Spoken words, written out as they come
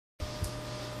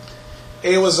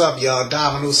Hey, what's up, y'all?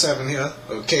 Dominoes 7 here.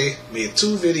 Okay, made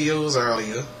 2 videos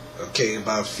earlier. Okay,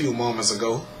 about a few moments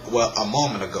ago. Well, a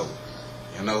moment ago.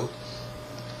 You know,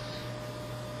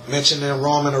 mentioning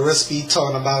Roman Arispe,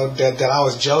 talking about that I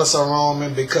was jealous of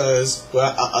Roman because,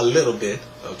 well, a little bit.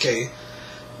 Okay,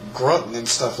 grunting and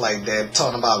stuff like that.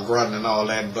 Talking about grunting and all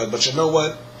that. But you know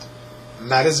what?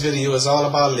 Now this video is all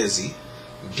about Lizzie.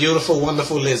 Beautiful,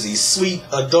 wonderful Lizzie. Sweet,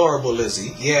 adorable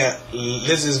Lizzie. Yeah,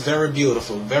 Lizzie is very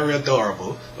beautiful, very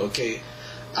adorable. Okay,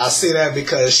 I say that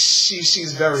because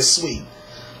she's very sweet.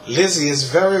 Lizzie is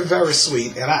very, very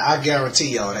sweet, and I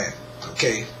guarantee y'all that.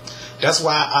 Okay, that's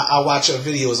why I watch her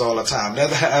videos all the time.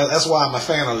 That's why I'm a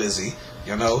fan of Lizzie.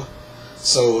 You know,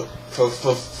 so for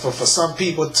some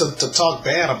people to talk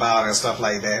bad about her and stuff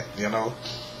like that, you know,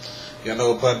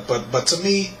 but to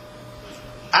me,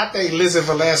 I think Lizzie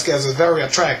Velasquez is very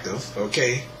attractive,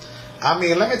 okay? I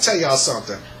mean, let me tell y'all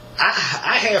something.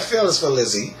 I had feelings for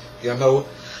Lizzie, you know.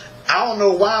 I don't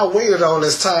know why I waited all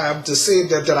this time to say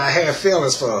that I had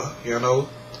feelings for her, you know.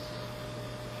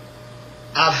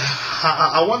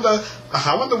 I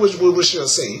wonder what she'll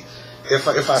say if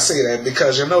I say that,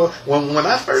 because, you know, when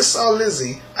I first saw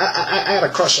Lizzie, I had a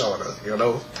crush on her, you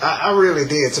know. I really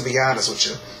did, to be honest with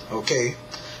you, okay?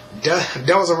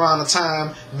 That was around the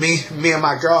time me and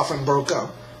my girlfriend broke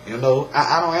up. You know,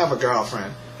 I don't have a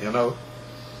girlfriend. You know,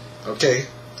 okay.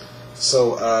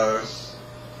 So,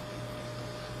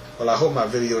 well, I hope my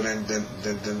video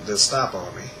didn't stop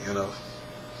on me. You know,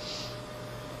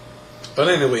 but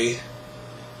anyway.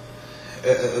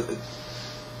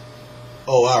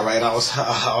 Oh, all right. I was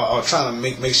trying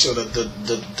to make sure that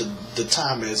the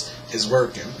time is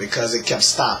working, because it kept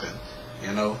stopping.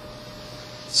 You know,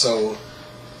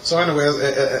 So anyway,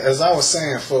 as I was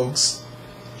saying, folks,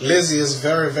 Lizzie is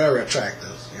very, very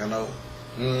attractive, you know.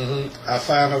 I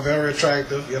find her very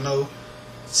attractive, you know.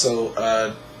 So,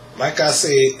 like I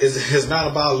said, it's not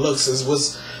about looks. It's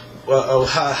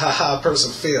how a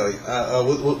person feel,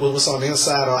 what's on the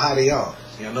inside or how they are,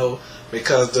 you know.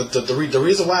 Because the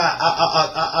reason why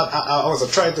I was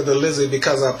attracted to Lizzie,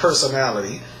 because of her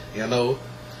personality, you know.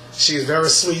 She's very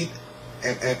sweet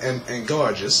and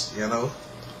gorgeous, you know.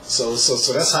 So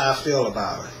that's how I feel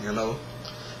about her, you know.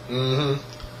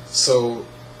 So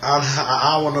I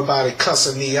don't want nobody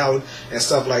cussing me out and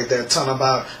stuff like that, talking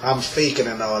about I'm faking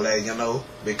and all that, you know,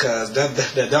 because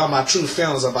that are my true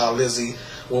feelings about Lizzie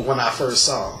when I first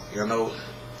saw her, you know.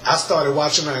 I started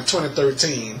watching her in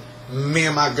 2013. Me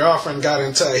and my girlfriend got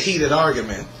into a heated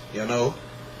argument, you know,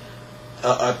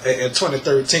 in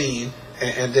 2013,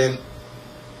 and then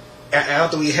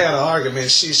after we had an argument,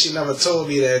 she never told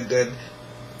me that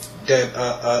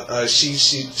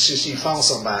she found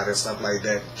somebody and stuff like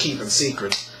that, keeping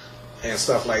secrets and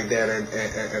stuff like that,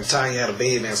 and Tanya had a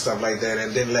baby and stuff like that,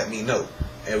 and didn't let me know,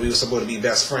 and we were supposed to be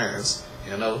best friends,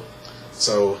 you know.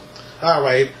 So, all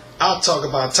right, I'll talk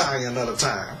about Tanya another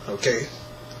time, okay?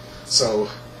 So,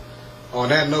 on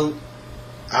that note,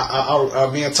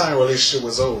 me and Tanya relationship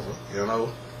was over, you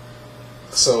know.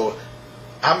 So,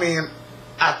 I mean,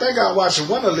 I think I watched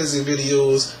one of Lizzie's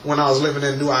videos when I was living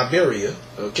in New Iberia,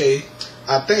 okay?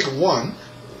 I think one,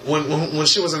 when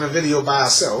she was in a video by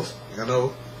herself, you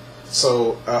know?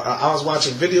 So, I was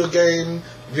watching video game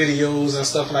videos and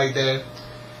stuff like that,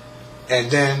 and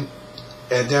then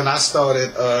I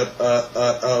started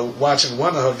watching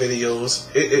one of her videos.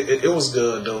 It was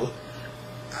good, though.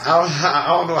 I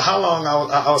don't know how long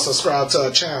I was subscribed to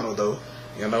her channel, though,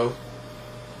 you know?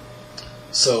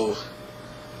 So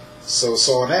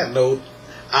on that note,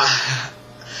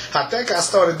 I think I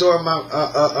started doing my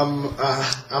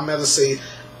I'm gonna say,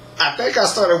 I think I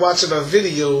started watching a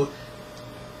video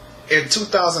in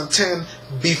 2010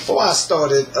 before I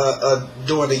started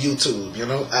doing the YouTube, you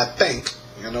know. I think,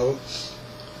 you know.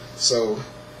 So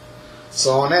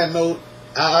on that note,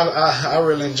 I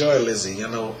really enjoy Lizzie, you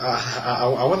know.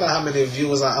 I wonder how many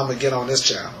viewers I'm gonna get on this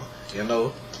channel, you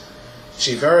know.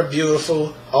 She's very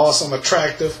beautiful, awesome,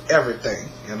 attractive, everything,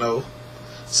 you know.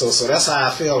 So that's how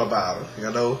I feel about her, you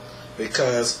know,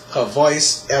 because her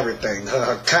voice, everything,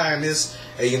 her kindness,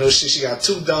 and you know, she got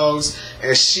 2 dogs,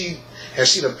 and she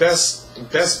the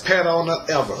best pet owner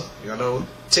ever, you know.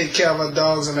 Take care of her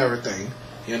dogs and everything,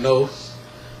 you know.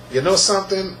 You know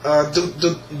something?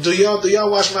 Do y'all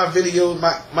watch my video,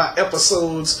 my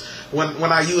episodes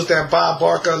when I use that Bob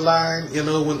Barker line? You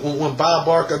know, when Bob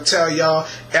Barker tell y'all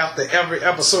after every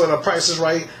episode of Price is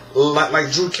Right,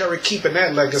 like Drew Carey keeping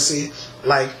that legacy,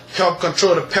 like help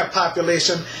control the pet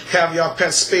population, have y'all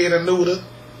pets spayed and neutered.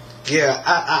 Yeah,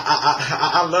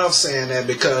 I love saying that,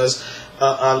 because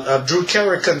Drew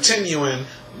Carey continuing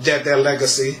that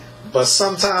legacy But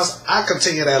sometimes I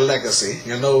continue that legacy,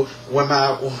 you know, when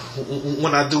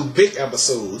I do big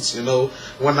episodes, you know,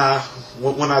 when I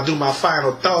do my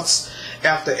final thoughts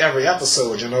after every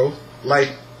episode, you know,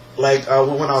 like when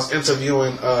I was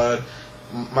interviewing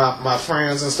my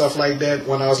friends and stuff like that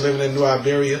when I was living in New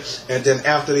Iberia, and then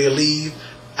after they leave,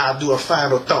 I do a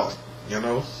final thought, you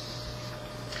know,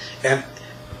 and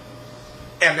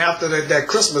after that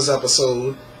Christmas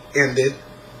episode ended,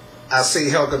 I see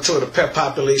help control the pet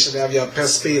population, have your pet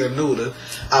spayed and neutered.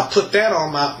 I put that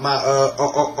on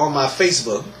my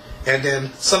Facebook, and then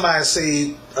somebody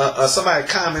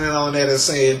commented on that and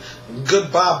saying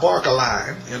goodbye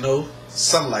Barkaline, you know,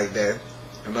 something like that,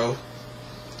 you know.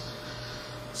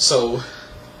 So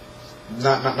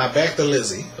now back to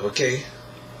Lizzie, okay.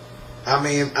 I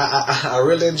mean, I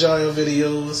really enjoy her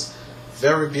videos,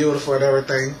 very beautiful and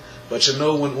everything. But you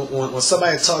know, when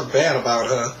somebody talk bad about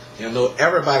her, you know,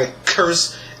 everybody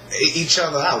curse each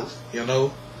other out, you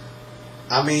know.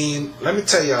 I mean, let me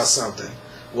tell y'all something.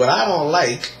 What I don't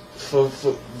like, for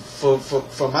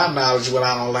my knowledge, what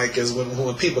I don't like is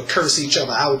when people curse each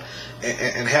other out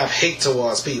and have hate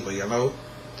towards people, you know.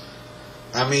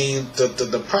 I mean,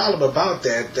 the problem about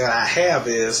that I have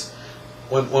is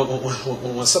when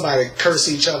somebody curse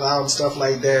each other out and stuff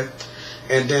like that,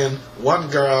 and then one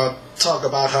girl talk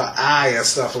about her eye and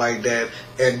stuff like that,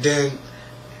 and then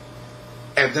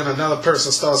another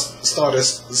person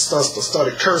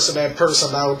started cursing that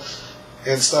person out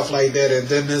and stuff like that, and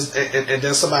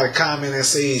then somebody comment and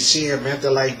say she ain't meant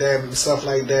it like that and stuff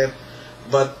like that.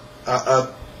 But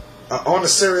on the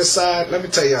serious side, let me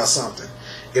tell y'all something.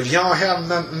 If y'all have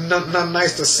nothing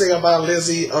nice to say about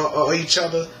Lizzie or each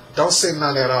other, don't say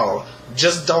none at all.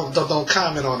 Just don't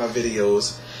comment on her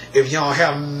videos. If y'all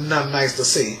have nothing nice to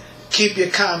say, keep your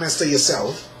comments to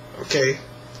yourself, okay?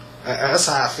 That's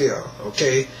how I feel,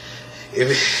 okay?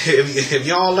 If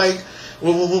y'all like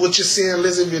what you see in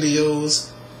Lizzie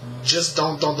videos, just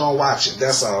don't watch it.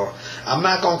 That's all. I'm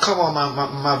not gonna come on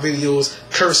my videos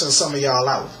cursing some of y'all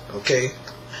out, okay?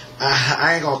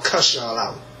 I ain't gonna cuss y'all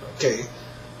out, okay?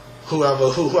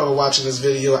 Whoever watching this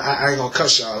video, I ain't gonna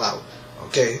cuss y'all out,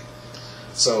 okay?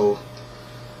 So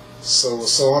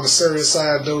on the serious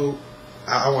side, though,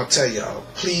 I want to tell y'all,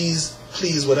 please,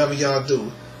 whatever y'all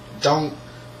do, don't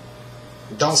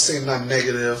say nothing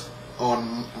negative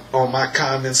on my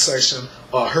comment section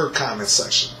or her comment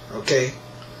section, okay?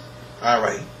 All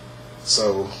right.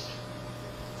 So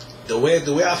the way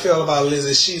I feel about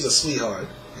Lizzie, she's a sweetheart.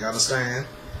 You understand?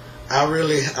 I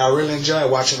really enjoy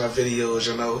watching her videos,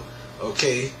 you know.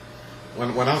 Okay.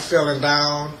 When I'm feeling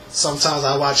down, sometimes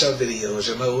I watch her videos,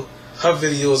 you know. Her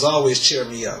videos always cheer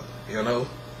me up, you know.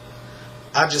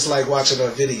 I just like watching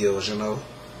her videos, you know.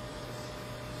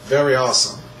 Very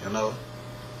awesome, you know.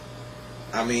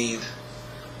 I mean,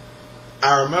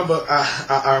 I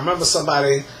remember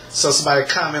somebody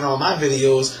comment on my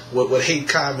videos with hate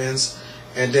comments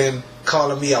and then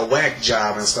calling me a whack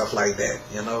job and stuff like that,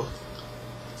 you know.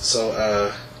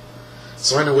 So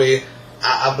anyway,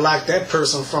 I blocked that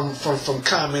person from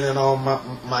commenting on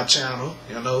my channel,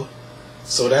 you know.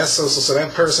 So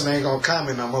that person ain't gonna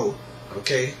comment no more,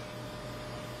 okay?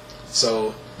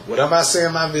 So whatever I say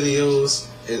in my videos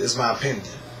is my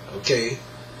opinion, okay?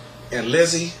 And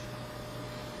Lizzie,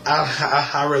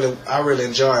 I really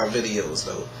enjoy her videos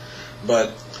though.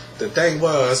 But the thing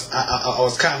was, I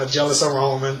was kind of jealous of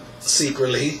Roman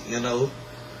secretly, you know.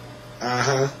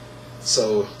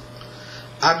 So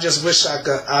I just wish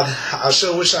I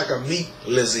sure wish I could meet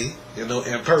Lizzie, you know,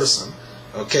 in person,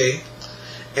 okay?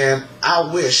 And I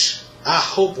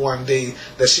hope one day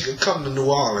that she could come to New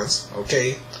Orleans,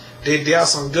 okay? There are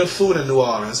some good food in New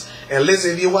Orleans. And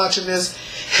Lizzie, if you're watching this,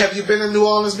 have you been in New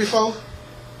Orleans before?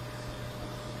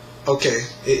 Okay,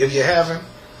 if you haven't,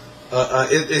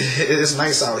 it's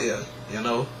nice out here, you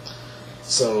know.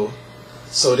 So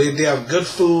they have good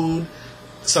food,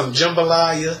 some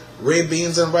jambalaya, red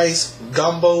beans and rice,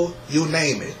 gumbo, you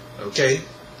name it, okay.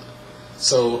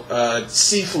 So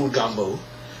seafood gumbo.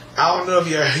 I don't know if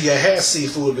you had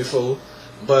seafood before,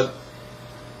 but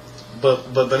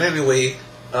anyway,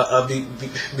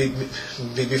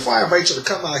 before I invite you to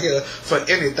come out here for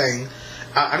anything,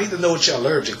 I need to know what you're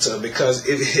allergic to, because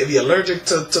if you're allergic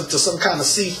to some kind of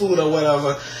seafood or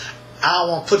whatever, I don't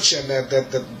want to put you in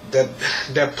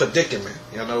that predicament,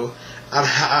 you know.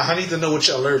 I need to know what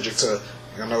you're allergic to,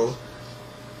 you know,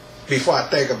 before I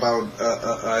think about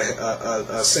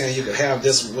saying you could have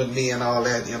this with me and all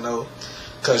that, you know.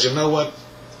 Because you know what,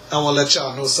 I want to let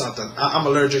y'all know something. I'm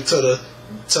allergic to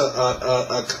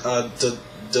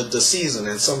the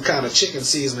seasoning, some kind of chicken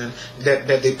seasoning that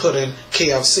they put in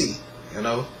KFC, you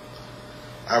know.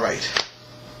 All right.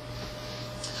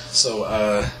 So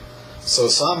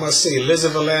I'm gonna say, Lizzie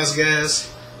Velasquez,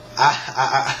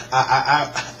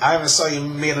 I haven't saw you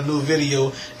made a new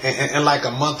video in like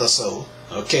a month or so.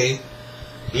 Okay,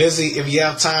 Lizzie, if you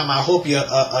have time, I hope you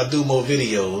do more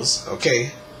videos.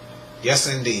 Okay, yes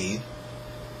indeed.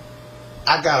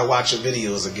 I gotta watch your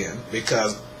videos again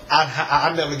because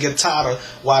I never get tired of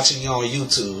watching you on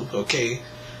YouTube. Okay,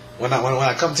 when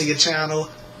I come to your channel,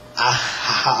 I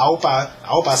hope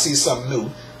I see something new.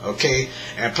 Okay,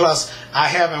 and plus I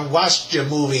haven't watched your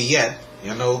movie yet.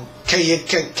 You know, can you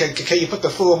put the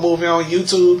full movie on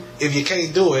YouTube? If you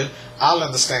can't do it, I'll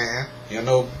understand. You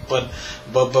know, but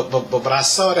I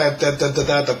saw that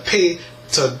the pay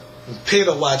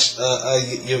to watch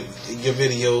your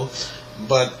video,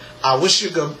 but I wish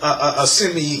you could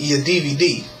send me your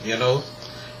DVD. You know,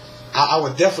 I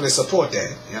would definitely support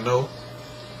that. You know,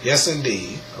 yes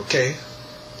indeed. Okay.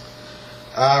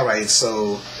 All right,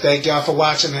 so thank y'all for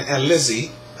watching, and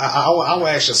Lizzie, I will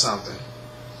ask you something.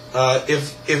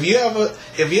 If you ever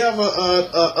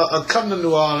come to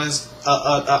New Orleans,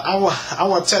 I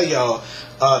want to tell y'all,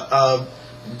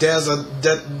 there's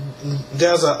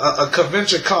a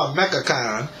convention called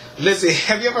mechacon. Lizzie,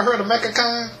 have you ever heard of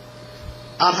mechacon?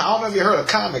 I don't know if you heard of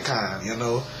Comic-Con, you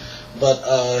know, but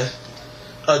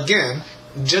again.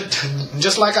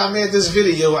 Just like I made this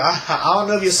video, I don't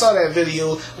know if you saw that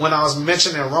video when I was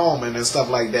mentioning Roman and stuff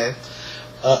like that.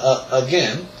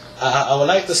 Again, I would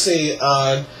like to say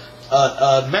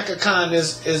mechacon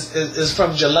is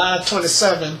from July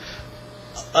 27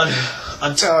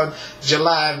 until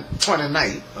July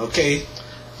 29. Okay,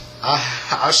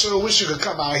 I sure wish you could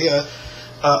come out here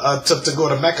to go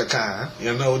to mechacon.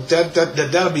 You know,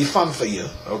 that'll be fun for you.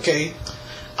 Okay.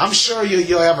 I'm sure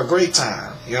you'll have a great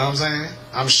time. You know what I'm saying?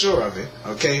 I'm sure of it.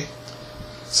 Okay.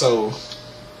 So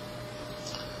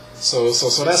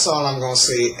that's all I'm gonna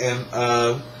say.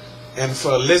 And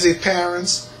for Lizzie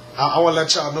parents, I want to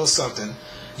let y'all know something.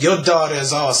 Your daughter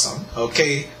is awesome.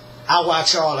 Okay. I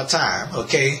watch her all the time.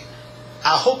 Okay.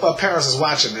 I hope her parents is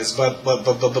watching this. But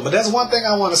there's one thing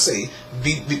I want to say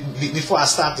before I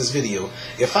stop this video.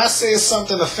 If I say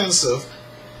something offensive,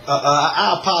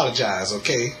 I apologize.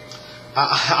 Okay.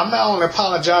 I'm not only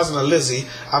apologizing to Lizzie,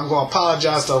 I'm going to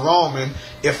apologize to Roman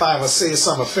if I ever say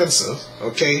something offensive,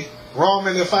 okay?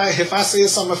 Roman, if I say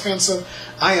something offensive,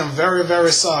 I am very,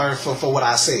 very sorry for what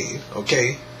I said,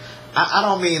 okay? I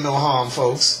don't mean no harm,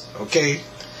 folks, okay?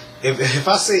 If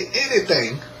I say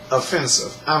anything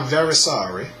offensive, I'm very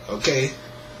sorry, okay?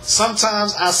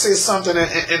 Sometimes I say something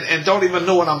and don't even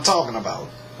know what I'm talking about,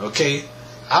 okay?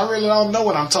 I really don't know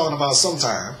what I'm talking about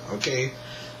sometimes, okay?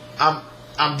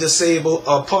 I'm disabled,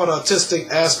 part autistic,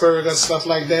 Asperger, stuff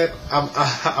like that. All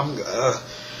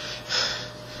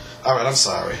right, I'm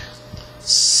sorry.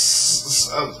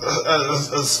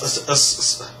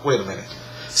 Wait a minute.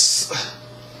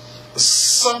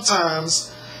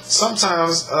 Sometimes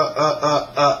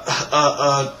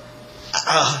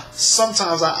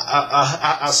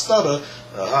I stutter.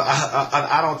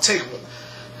 I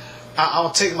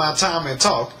don't take my time and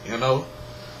talk. You know.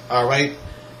 All right.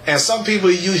 And some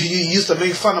people you used to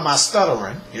make fun of my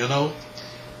stuttering, you know.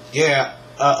 Yeah.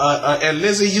 And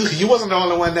Lizzie, you wasn't the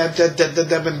only one that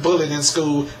been bullied in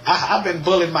school. I've been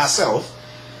bullied myself.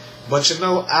 But you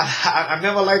know, I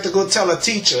never like to go tell a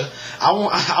teacher. I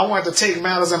wanted to take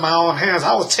matters in my own hands.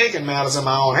 I was taking matters in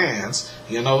my own hands,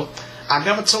 you know. I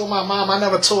never told my mom. I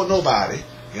never told nobody,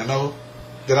 you know,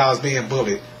 that I was being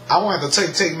bullied. I wanted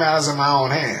to take matters in my own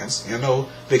hands, you know,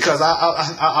 because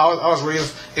I was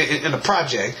raised in the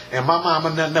project, and my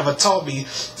mama never taught me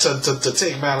to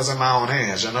take matters in my own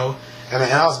hands, you know, and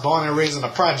I was born and raised in a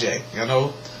project, you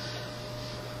know,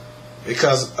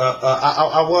 because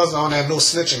I was on that no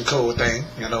snitching code thing,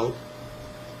 you know,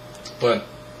 but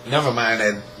never mind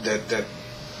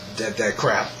that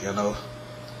crap, you know.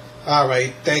 All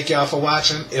right, thank y'all for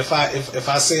watching. If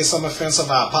I say something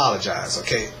offensive, I apologize.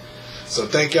 Okay. So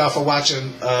thank y'all for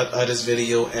watching this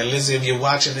video, and Lizzie, if you're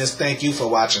watching this, thank you for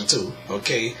watching too.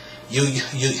 Okay,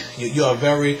 you're a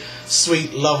very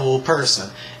sweet, lovable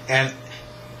person, and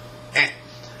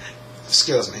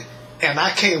excuse me, and I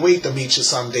can't wait to meet you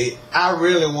someday. I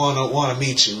really wanna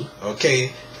meet you.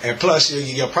 Okay, and plus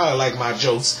you'll probably like my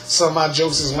jokes. Some of my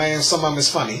jokes is lame, some of them is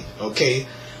funny. Okay,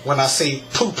 when I say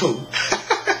poo poo,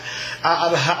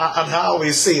 I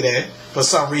always say that. For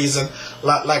some reason,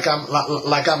 like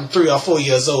I'm 3 or 4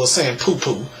 years old saying poo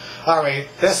poo. All right,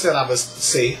 that's it I must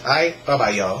say. All right, bye bye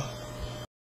y'all.